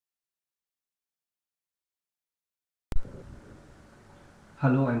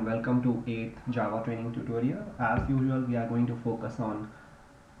Hello and welcome to 8th Java training tutorial. As usual, we are going to focus on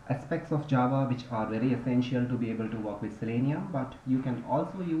aspects of Java which are very essential to be able to work with Selenium, but you can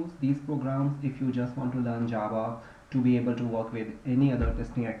also use these programs if you just want to learn Java to be able to work with any other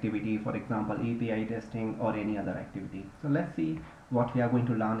testing activity, for example API testing or any other activity. So let's see what we are going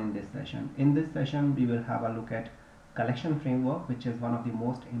to learn in this session. In this session we will have a look at collection framework, which is one of the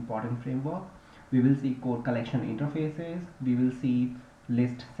most important framework. We will see code collection interfaces, we will see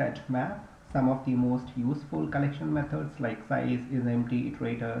list, set, map, some of the most useful collection methods like size, is empty,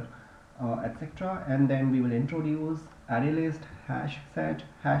 iterator, etc. And then we will introduce ArrayList, HashSet,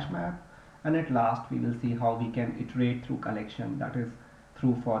 HashMap, and at last we will see how we can iterate through collection, that is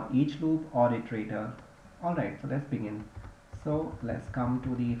through for each loop or iterator. Alright, so let's begin. So let's come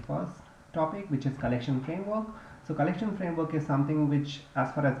to the first topic, which is collection framework. So collection framework is something which,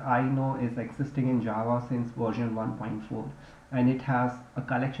 as far as I know, is existing in Java since version 1.4, and it has a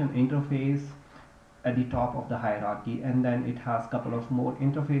collection interface at the top of the hierarchy, and then it has a couple of more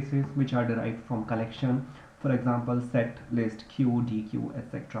interfaces which are derived from collection, for example set, list, queue, dequeue,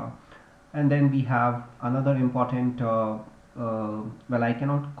 etc. And then we have another important well, I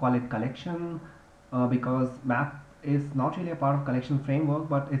cannot call it collection because map is not really a part of collection framework,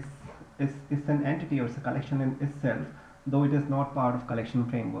 but it's an entity, or it's a collection in itself, though it is not part of collection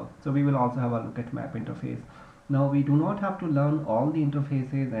framework. So we will also have a look at map interface. Now we do not have to learn all the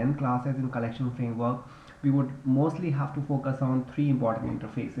interfaces and classes in collection framework. We would mostly have to focus on three important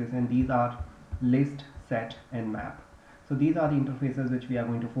interfaces, and these are list, set, and map. So these are the interfaces which we are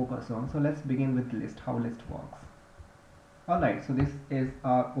going to focus on. So let's begin with list, how list works. Alright, so this is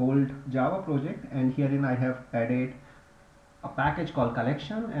our old Java project, and herein I have added a package called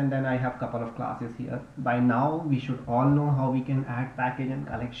collection, and then I have a couple of classes here. By now we should all know how we can add package and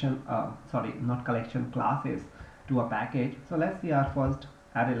collection, sorry, not collection, classes to a package. So let's see our first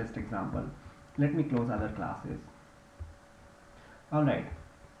ArrayList example. Let me close other classes. Alright,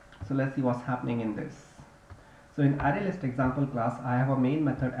 so let's see what's happening in this. So in ArrayList example class, I have a main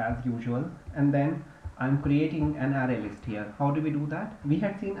method as usual, and then I'm creating an array list here. How do we do that? We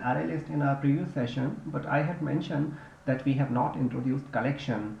had seen array list in our previous session, but I had mentioned that we have not introduced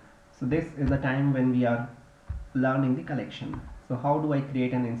collection. So this is the time when we are learning the collection. So how do I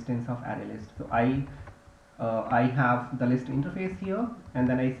create an instance of array list? So I have the list interface here, and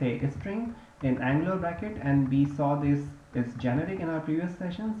then I say a string in angular bracket, and we saw this is generic in our previous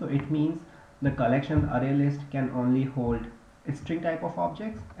session. So it means the collection array list can only hold a string type of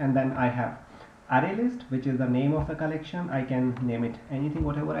objects, and then I have array list, which is the name of the collection. I can name it anything,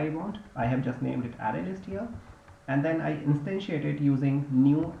 whatever I want. I have just named it array list here, and then I instantiate it using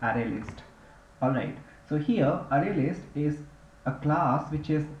new array list. Alright, so here array list is a class which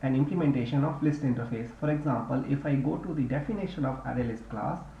is an implementation of list interface. For example, if I go to the definition of array list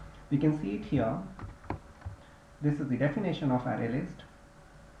class, we can see it here. This is the definition of array list.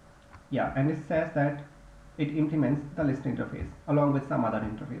 Yeah, and it says that it implements the list interface along with some other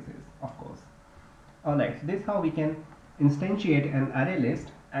interfaces, of course. Alright, so this is how we can instantiate an array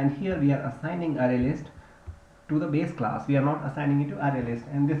list, and here we are assigning array list to the base class. We are not assigning it to array list,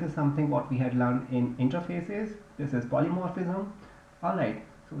 and this is something what we had learned in interfaces. This is polymorphism. Alright,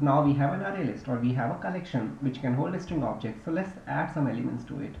 so now we have an array list, or we have a collection which can hold a string object. So let's add some elements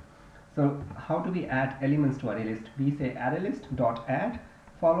to it. So how do we add elements to array list? We say array list dot add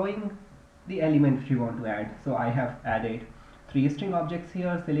following the element which we want to add. So I have added three string objects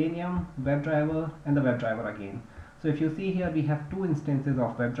here: Selenium, WebDriver, and the WebDriver again. So if you see here, we have two instances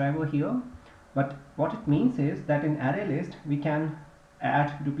of WebDriver here, but what it means is that in array list we can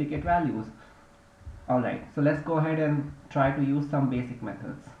add duplicate values. Alright, so let's go ahead and try to use some basic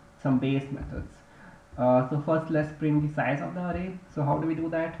methods, some base methods. So first let's print the size of the array. So how do we do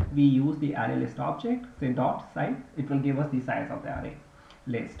that? We use the ArrayList object, say dot size. It will give us the size of the array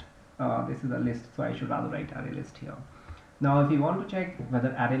list. This is a list, so I should rather write ArrayList here. Now if we want to check whether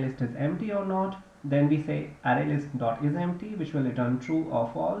ArrayList is empty or not, then we say ArrayList.isEmpty, which will return true or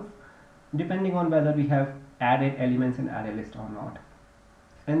false, depending on whether we have added elements in ArrayList or not.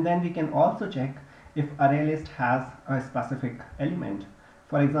 And then we can also check if ArrayList has a specific element.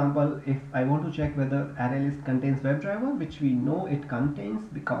 For example, if I want to check whether ArrayList contains WebDriver, which we know it contains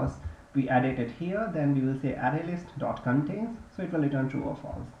because we added it here, then we will say ArrayList.contains, so it will return true or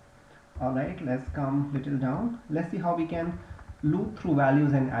false. Alright, let's come little down. Let's see how we can loop through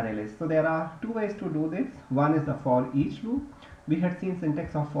values in ArrayList. So there are two ways to do this. One is the for each loop. We had seen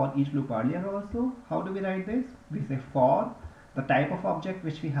syntax of for each loop earlier also. How do we write this? We say for the type of object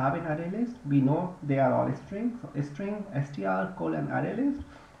which we have in ArrayList. We know they are all strings. So string str : ArrayList,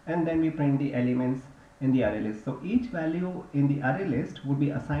 and then we print the elements in the array list. So each value in the array list would be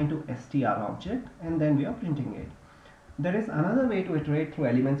assigned to str object, and then we are printing it. There is another way to iterate through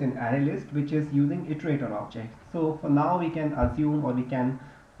elements in array list, which is using iterator object. So for now we can assume, or we can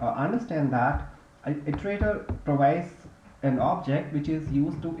understand that iterator provides an object which is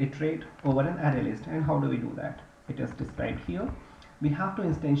used to iterate over an array list. And how do we do that? It is described here. We have to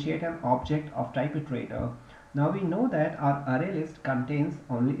instantiate an object of type iterator. Now we know that our array list contains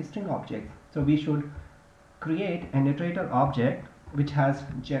only string objects, so we should create an iterator object which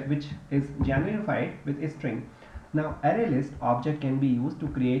is generified with a string. Now array list object can be used to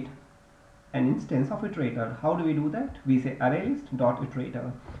create an instance of iterator. How do we do that? We say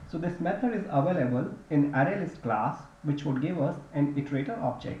ArrayList.iterator. So this method is available in ArrayList class, which would give us an iterator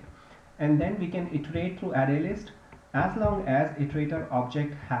object, and then we can iterate through ArrayList as long as iterator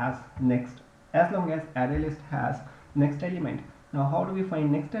object has ArrayList has next element. Now how do we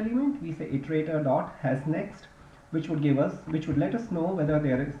find next element? We say iterator.hasNext, which would let us know whether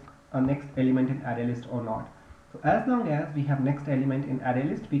there is a next element in ArrayList or not. So as long as we have next element in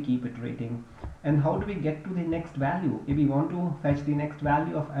ArrayList, we keep iterating. And how do we get to the next value? If we want to fetch the next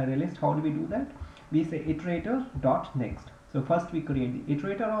value of ArrayList, how do we do that? We say iterator.next. So first we create the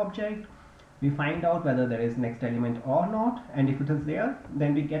iterator object, we find out whether there is next element or not, and if it is there,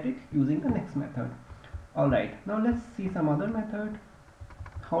 then we get it using the next method. Alright, now let's see some other method.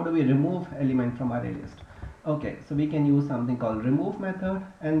 How do we remove element from ArrayList? Okay, so we can use something called remove method,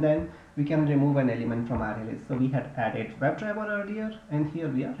 and then we can remove an element from ArrayList. So we had added WebDriver earlier, and here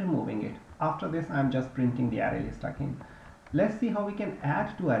we are removing it. After this, I'm just printing the ArrayList again. Let's see how we can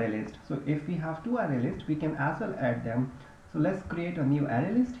add to ArrayList. So if we have two ArrayList, we can as well add them. So let's create a new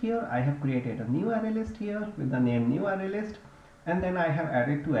ArrayList here. I have created a new ArrayList here with the name new ArrayList, and then I have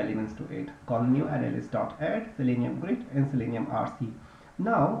added two elements to it called new ArrayList.add, Selenium Grid and Selenium RC.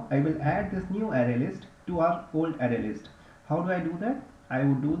 Now I will add this new ArrayList to our old ArrayList. How do I do that? I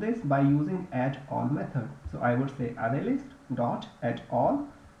would do this by using add_all method. So I would say ArrayList.add_all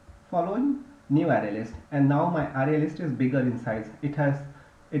following new ArrayList, and now my ArrayList is bigger in size. It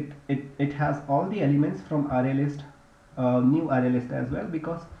has all the elements from ArrayList, new ArrayList as well,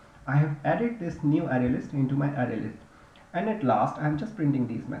 because I have added this new ArrayList into my ArrayList. And at last I'm just printing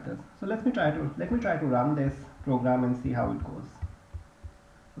these methods. So let me try to run this program and see how it goes.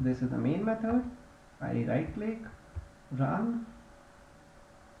 So this is the main method. I right click, run,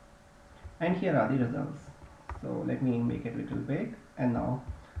 and here are the results. So let me make it a little big, and now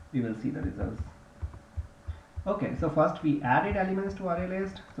we will see the results. Okay, so first we added elements to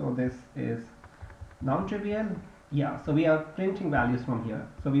ArrayList. So this is non-trivial. Yeah, so we are printing values from here.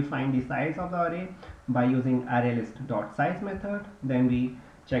 So we find the size of the array by using ArrayList.size method. Then we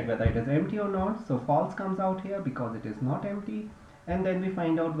check whether it is empty or not. So false comes out here because it is not empty. And then we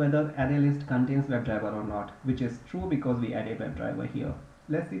find out whether ArrayList contains WebDriver or not, which is true because we added WebDriver here.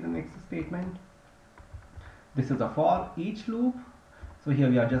 Let's see the next statement. This is a for each loop. So here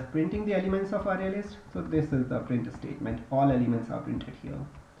we are just printing the elements of ArrayList. So this is the print statement. All elements are printed here.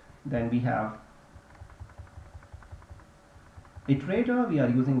 Then we have iterator. We are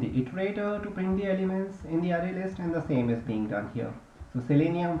using the iterator to print the elements in the ArrayList, and the same is being done here. So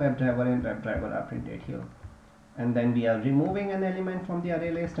Selenium, WebDriver, and WebDriver are printed here. And then we are removing an element from the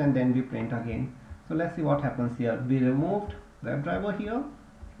ArrayList, and then we print again. So let's see what happens here. We removed WebDriver here,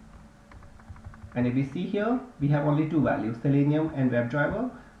 and if we see here, we have only two values, Selenium and WebDriver.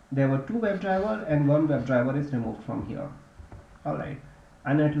 There were two WebDriver, and one WebDriver is removed from here. Alright,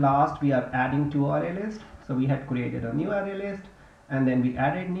 and at last we are adding to ArrayList. So we had created a new ArrayList, and then we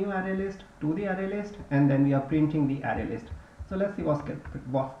added new ArrayList to the ArrayList, and then we are printing the ArrayList. So let's see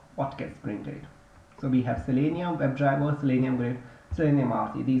what gets printed. So we have Selenium, WebDriver, Selenium Grid, Selenium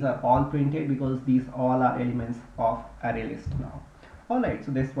RC. These are all printed because these all are elements of ArrayList now. Alright,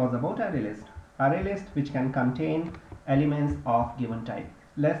 so this was about ArrayList. ArrayList which can contain elements of given type.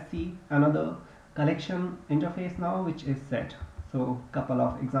 Let's see another collection interface now, which is set. So couple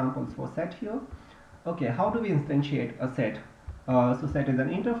of examples for set here. Okay, how do we instantiate a set? So set is an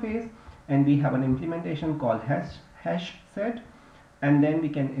interface, and we have an implementation called HashSet, and then we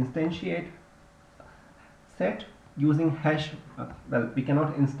can instantiate set using we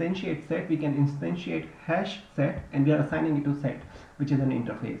cannot instantiate set, we can instantiate HashSet, and we are assigning it to set, which is an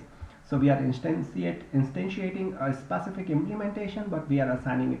interface. So we are instantiating a specific implementation, but we are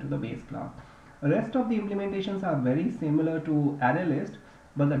assigning it to the base class. The rest of the implementations are very similar to ArrayList,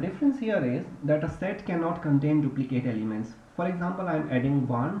 but the difference here is that a set cannot contain duplicate elements. For example, I am adding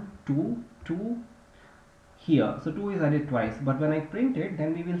 1, 2, 2 here. So 2 is added twice, but when I print it,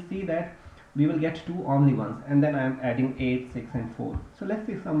 then we will see that we will get 2 only once, and then I am adding 8, 6, and 4. So let's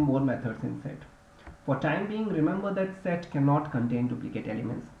see some more methods in set. For time being, remember that set cannot contain duplicate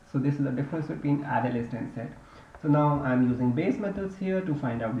elements. So this is the difference between ArrayList and set. So now I'm using base methods here to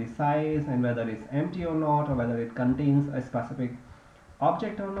find out the size and whether it's empty or not, or whether it contains a specific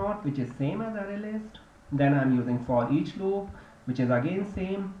object or not, which is same as ArrayList. Then I'm using for each loop, which is again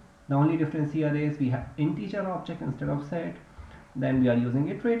same. The only difference here is we have integer object instead of set. Then we are using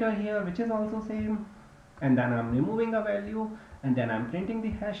iterator here, which is also same. And then I'm removing a value, and then I'm printing the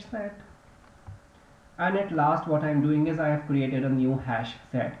hash set. And at last what I'm doing is I have created a new hash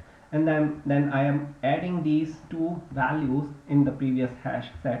set, and then I am adding these two values in the previous hash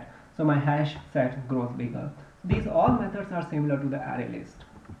set, so my hash set grows bigger. These all methods are similar to the array list.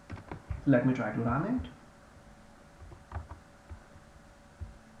 So let me try to run it.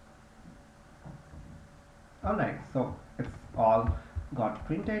 Alright, so it's all got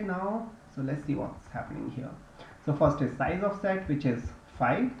printed now. So let's see what's happening here. So first is size of set, which is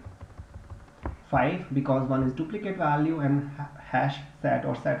 5 because one is duplicate value, and hash set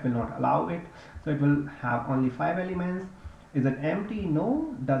or set will not allow it, so it will have only 5 elements. Is it empty?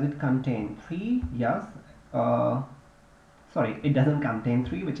 No. Does it contain 3? Yes. Sorry, it doesn't contain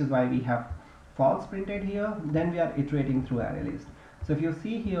 3, which is why we have false printed here. Then we are iterating through ArrayList. So if you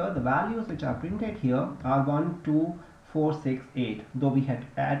see here, the values which are printed here are 1, 2, 4, 6, 8. Though we had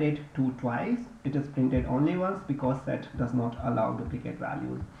added 2 twice, it is printed only once because set does not allow duplicate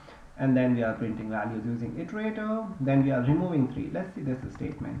values. And then we are printing values using iterator. Then we are removing 3. Let's see this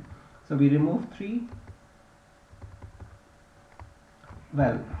statement. So we remove 3.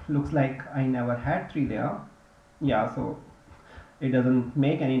 Well, looks like I never had 3 there. Yeah, so it doesn't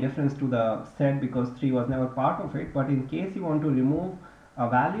make any difference to the set because 3 was never part of it. But in case you want to remove a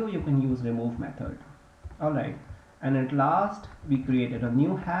value, you can use remove method. Alright, and at last we created a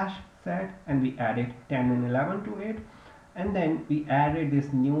new hash set, and we added 10 and 11 to it. And then we added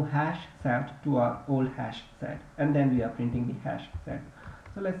this new hash set to our old hash set, and then we are printing the hash set.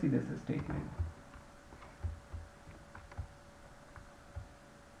 So let's see this statement.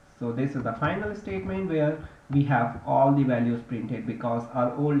 So this is the final statement where we have all the values printed because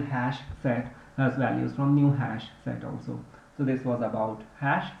our old hash set has values from new hash set also. So this was about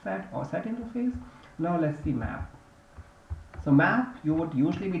hash set or set interface. Now let's see map. So map, you would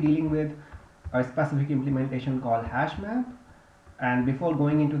usually be dealing with a specific implementation called HashMap. And before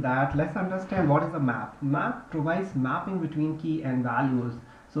going into that, let's understand what is a map. Map provides mapping between key and values.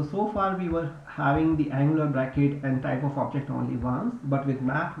 So far we were having the angular bracket and type of object only once, but with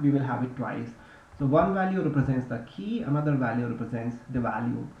map we will have it twice. So one value represents the key, another value represents the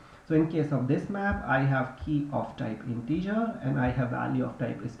value. So in case of this map, I have key of type integer and I have value of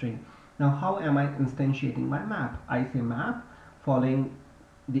type string. Now how am I instantiating my map? I say map following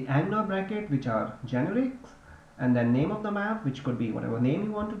the angular bracket, which are generics, and then name of the map, which could be whatever name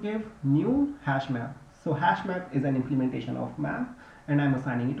you want to give, new HashMap. So HashMap is an implementation of map, and I'm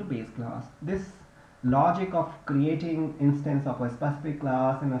assigning it to base class. This logic of creating instance of a specific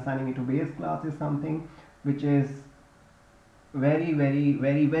class and assigning it to base class is something which is very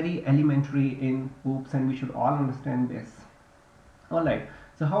elementary in OOPS, and we should all understand this. Alright,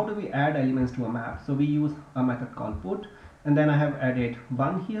 so how do we add elements to a map? So we use a method called put, and then I have added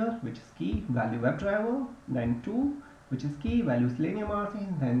 1 here, which is key, value WebDriver, then 2, which is key, value Selenium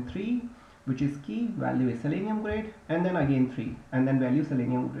RC, then 3, which is key, value is Selenium Grid, and then again 3, and then value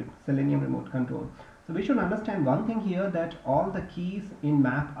Selenium Grid, Selenium Remote Control. So we should understand one thing here, that all the keys in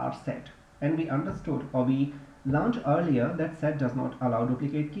map are set, and we understood, or we learned earlier, that set does not allow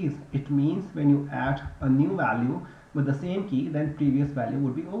duplicate keys. It means when you add a new value with the same key, then previous value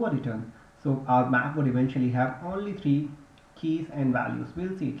would be overwritten. So our map would eventually have only 3 keys and values.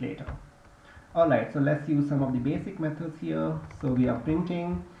 We'll see it later. Alright, so let's use some of the basic methods here. So we are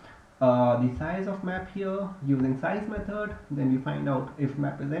printing the size of map here using size method. Then we find out if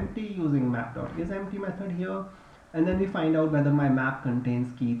map is empty using map.isEmpty method here. And then we find out whether my map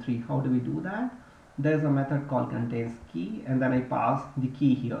contains key 3. How do we do that? There's a method called contains key, and then I pass the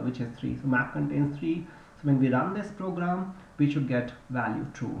key here, which is 3. So map contains 3. So when we run this program, we should get value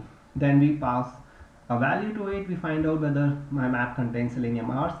true. Then we pass a value to it. We find out whether my map contains Selenium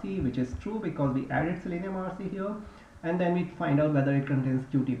RC, which is true because we added Selenium RC here. And then we find out whether it contains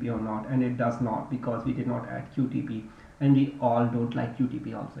QTP or not, and it does not because we did not add QTP, and we all don't like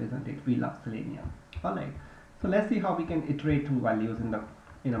QTP also, isn't it? We love Selenium. Alright, so let's see how we can iterate through values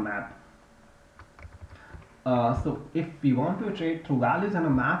in a map. So if we want to iterate through values in a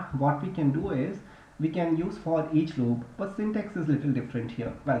map, what we can do is we can use for each loop, but syntax is little different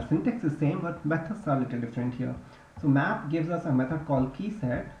here. Well, syntax is same, but methods are little different here. So map gives us a method called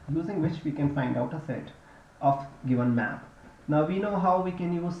keySet, using which we can find out a set of given map. Now we know how we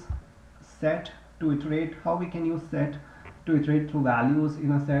can use set to iterate, how we can use set to iterate through values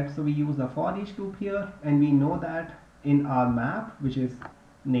in a set. So we use a for each loop here, and we know that in our map, which is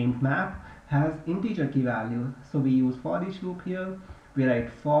named map, has integer key value. So we use for each loop here. We write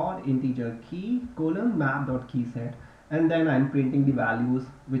for integer key colon map dot key set, and then I'm printing the values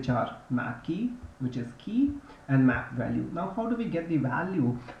which are map key, which is key, and map value. Now how do we get the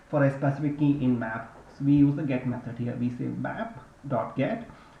value for a specific key in map? So we use the get method here. We say map dot get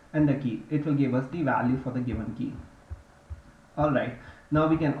and the key. It will give us the value for the given key. Alright, now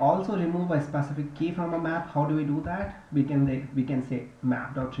we can also remove a specific key from a map. How do we do that? We can say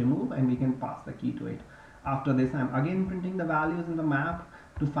map dot remove, and we can pass the key to it. After this, I'm again printing the values in the map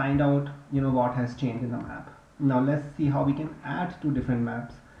to find out what has changed in the map. Now let's see how we can add two different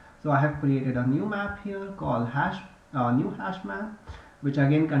maps. So I have created a new map here called new HashMap, which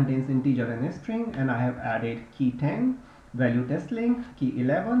again contains integer and a string, and I have added key 10, value test link, key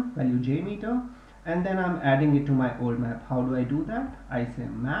 11, value jmeter, and then I'm adding it to my old map. How do I do that? I say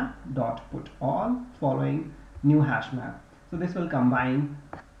map dot put all following new HashMap. So this will combine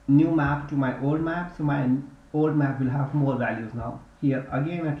new map to my old map, so my old map will have more values now. Here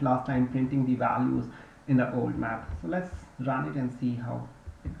again at last I'm printing the values in the old map. So let's run it and see how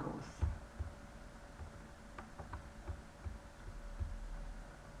it goes.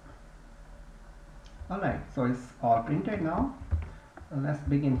 Alright, so it's all printed now. So let's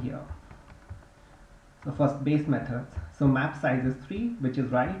begin here. So first, base methods. So map size is 3, which is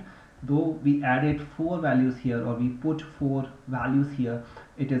right. Though we added 4 values here, or we put 4 values here,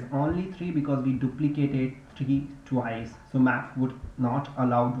 it is only 3 because we duplicated 3 twice. So map would not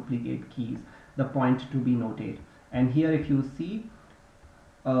allow duplicate keys, the point to be noted. And here if you see,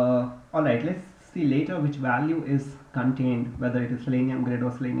 alright, let's see later which value is contained, whether it is Selenium grid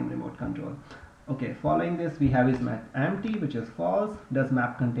or Selenium remote control. Okay, following this we have is map empty, which is false. Does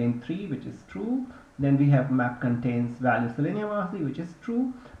map contain 3, which is true. Then we have map contains value Selenium RC, which is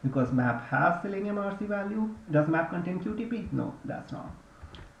true because map has Selenium RC value. Does map contain QTP? No, that's not.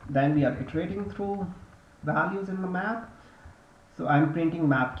 Then we are iterating through values in the map. So I'm printing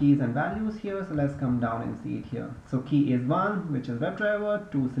map keys and values here. So let's come down and see it here. So key is 1, which is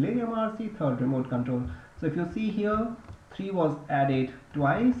WebDriver, 2 Selenium RC, 3rd remote control. So if you see here, 3 was added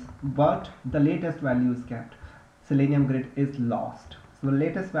twice, but the latest value is kept. Selenium grid is lost. So the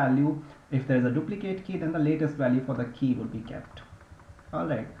latest value, if there is a duplicate key, then the latest value for the key would be kept.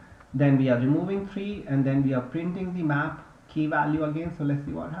 Alright, then we are removing 3, and then we are printing the map key value again. So let's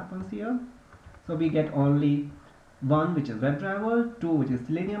see what happens here. So we get only 1, which is WebDriver, 2, which is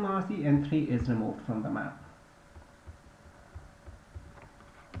Selenium RC, and 3 is removed from the map.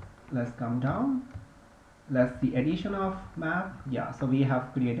 Let's come down. Let's see addition of map. Yeah, so we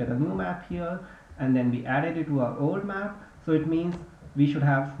have created a new map here, and then we added it to our old map. So it means we should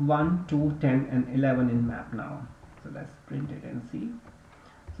have 1, 2, 10, and 11 in map now. So let's print it and see.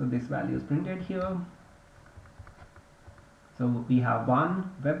 So this value is printed here. So we have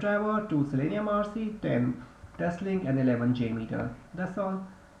 1 WebDriver, 2 Selenium RC, 10 test link, and 11 JMeter. That's all.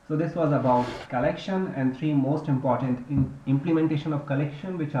 So this was about collection and 3 most important implementation of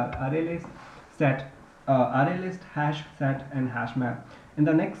collection, which are ArrayList, ArrayList, HashSet, and HashMap. In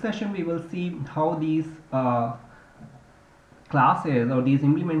the next session, we will see how these classes or these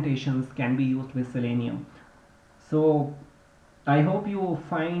implementations can be used with Selenium. So I hope you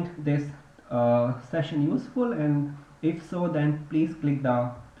find this session useful, and if so, then please click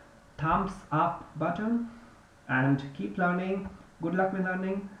the thumbs up button and keep learning. Good luck with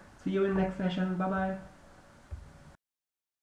learning. See you in next session. Bye bye.